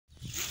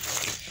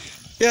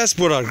Yes,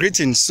 brother,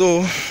 greetings.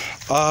 So,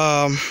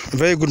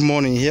 very good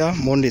morning here,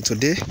 Monday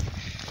today.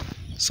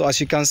 So, as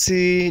you can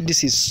see,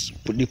 this is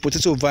the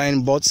potato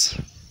vine bought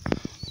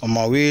on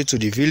my way to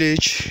the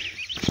village.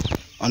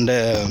 And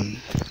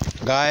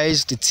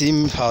guys, the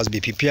team has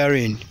been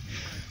preparing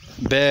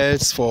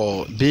beds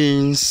for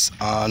beans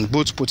and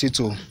both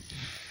potato.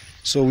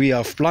 So, we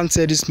have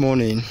planted this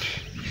morning.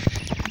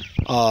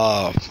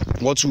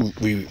 What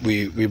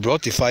we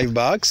brought the 5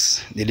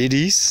 bags. The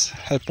ladies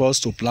helped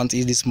us to plant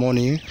it this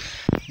morning,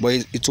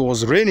 but it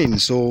was raining,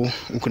 so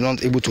we could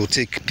not able to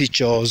take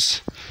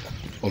pictures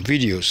or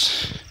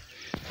videos.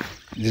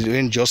 The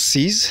rain just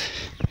ceased.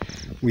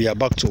 We are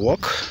back to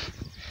work,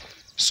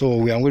 so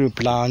we are going to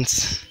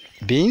plant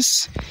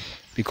beans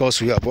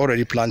because we have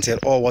already planted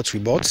all what we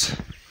bought,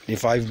 the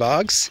 5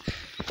 bags.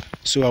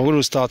 So I'm going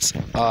to start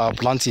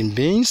planting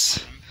beans,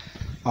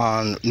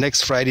 and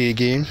next Friday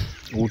again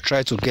we'll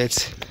try to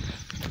get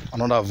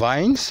another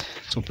vines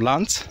to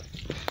plant.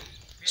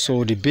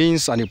 So the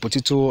beans and the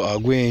potato are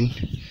going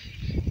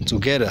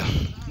together.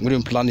 We're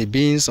going to plant the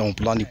beans and we'll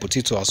plant the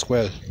potato as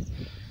well.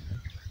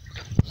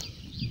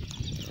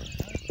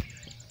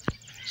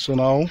 So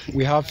now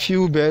we have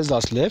few beds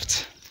that's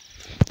left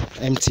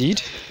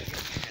emptied.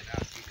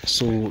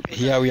 So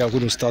here we are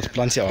going to start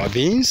planting our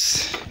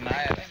beans,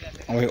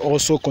 and we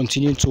also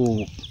continue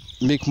to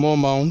make more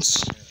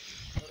mounds,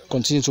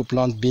 continue to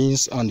plant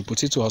beans and the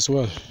potato as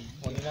well.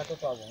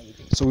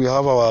 So we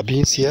have our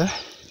beans here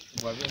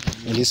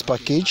in this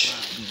package.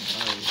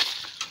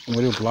 I'm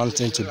going to plant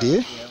them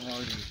today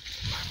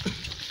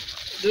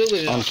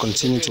and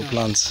continue to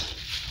plant.